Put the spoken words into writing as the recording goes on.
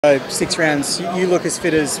So 6 rounds. You look as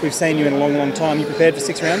fit as we've seen you in a long, long time. You prepared for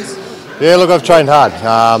 6 rounds? Yeah, look, I've trained hard.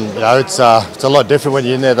 It's a lot different when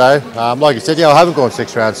you're in there though. Like you said, I haven't gone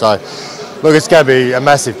 6 rounds, so look, it's going to be a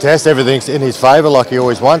massive test. Everything's in his favour, like he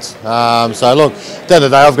always wants. So look, at the end of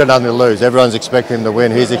the day, I've got nothing to lose. Everyone's expecting him to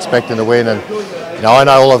win. He's expecting to win, and I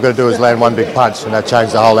know all I've got to do is land one big punch, and that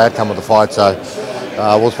changed the whole outcome of the fight. So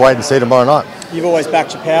we'll wait and see tomorrow night. You've always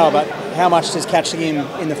backed your power, but how much does catching him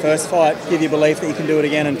in the first fight give you belief that you can do it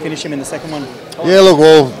again and finish him in the second one? Yeah, look,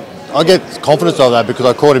 well, I get confidence of that because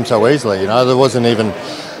I caught him so easily. There wasn't even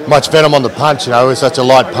much venom on the punch. It was such a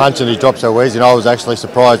light punch and he dropped so easy. I was actually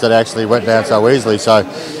surprised that it actually went down so easily. So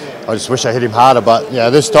I just wish I hit him harder. But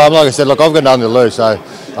this time, like I said, look, I've got nothing to lose, so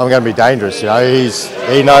I'm going to be dangerous.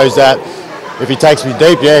 He knows that if he takes me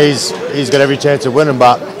deep, he's got every chance of winning.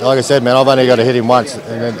 But like I said, man, I've only got to hit him once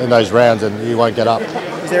in those rounds, and he won't get up.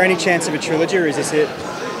 Is there any chance of a trilogy, or is this it?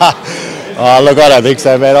 Look, I don't think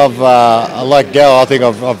so, man. I like Gal. I think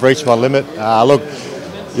I've reached my limit. Look,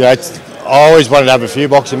 I always wanted to have a few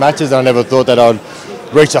boxing matches, and I never thought that I'd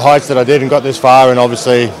reach the heights that I did and got this far. And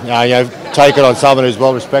obviously, take it on someone who's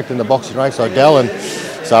well respected in the boxing ranks like Gal. And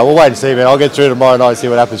so we'll wait and see, man. I'll get through tomorrow night and see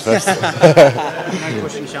what happens first. No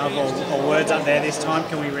push and shove or words up there this time.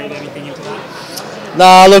 Can we read anything into that?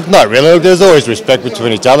 Nah, look, not really. Look, there's always respect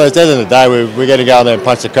between each other. At the end of the day, we're going to go out there and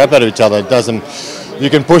punch the crap out of each other. It doesn't. You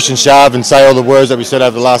can push and shove and say all the words that we said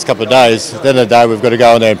over the last couple of days. At the end of the day, we've got to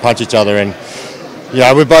go in there and punch each other. And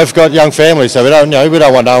we've both got young families, so we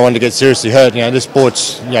don't want no one to get seriously hurt. This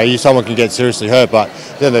sport's, someone can get seriously hurt, but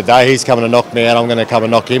at the end of the day, he's coming to knock me out. I'm going to come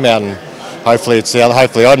and knock him out, and hopefully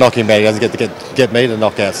I knock him out. He doesn't get me to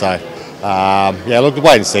knock out. So look,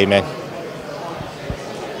 wait and see, man.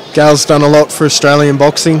 Gal's done a lot for Australian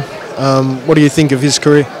boxing. What do you think of his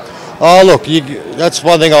career? Oh, look, that's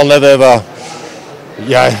one thing I'll never ever,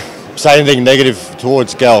 say anything negative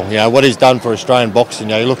towards Gal. What he's done for Australian boxing.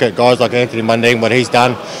 You look at guys like Anthony Mundine, what he's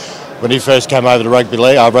done when he first came over to rugby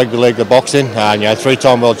league, the boxing.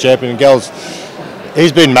 3-time world champion.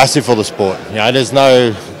 He's been massive for the sport.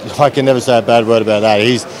 I can never say a bad word about that.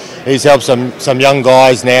 He's helped some young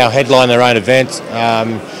guys now headline their own events.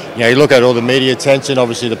 You look at all the media attention,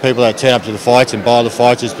 obviously the people that turn up to the fights and buy the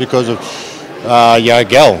fights is because of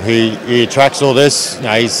Gal. He attracts all this.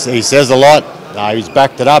 He says a lot. He's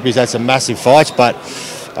backed it up. He's had some massive fights, but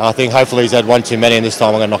I think hopefully he's had one too many, and this time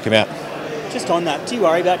I'm going to knock him out. Just on that, do you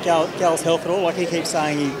worry about Gal's health at all? Like he keeps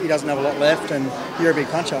saying he doesn't have a lot left, and you're a big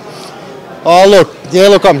puncher. Oh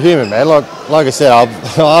look, I'm human, man. Like I said, I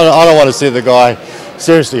don't want to see the guy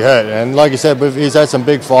seriously hurt. And like you said, he's had some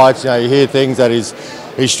big fights. You hear things that he's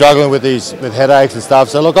struggling with headaches and stuff.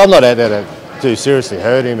 So look, I'm not out there to seriously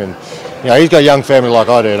hurt him. And he's got a young family like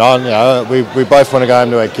I do. And we both want to go home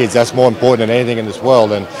to our kids. That's more important than anything in this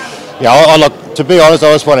world. And look, to be honest,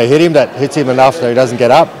 I just want to hit him. That hits him enough so he doesn't get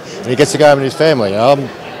up, and he gets to go home with his family.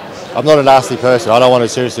 I'm not a nasty person. I don't want to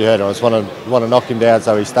seriously hurt him. I just want to knock him down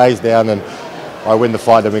so he stays down, and I win the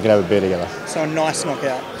fight, then we can have a beer together. So a nice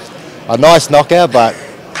knockout. A nice knockout, but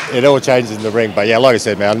it all changes in the ring. But like I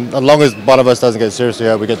said, man, as long as one of us doesn't get seriously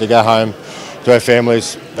hurt, we get to go home to our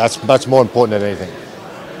families. That's much more important than anything.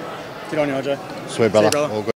 Good on you, Hodges. Sweet, brother. All good.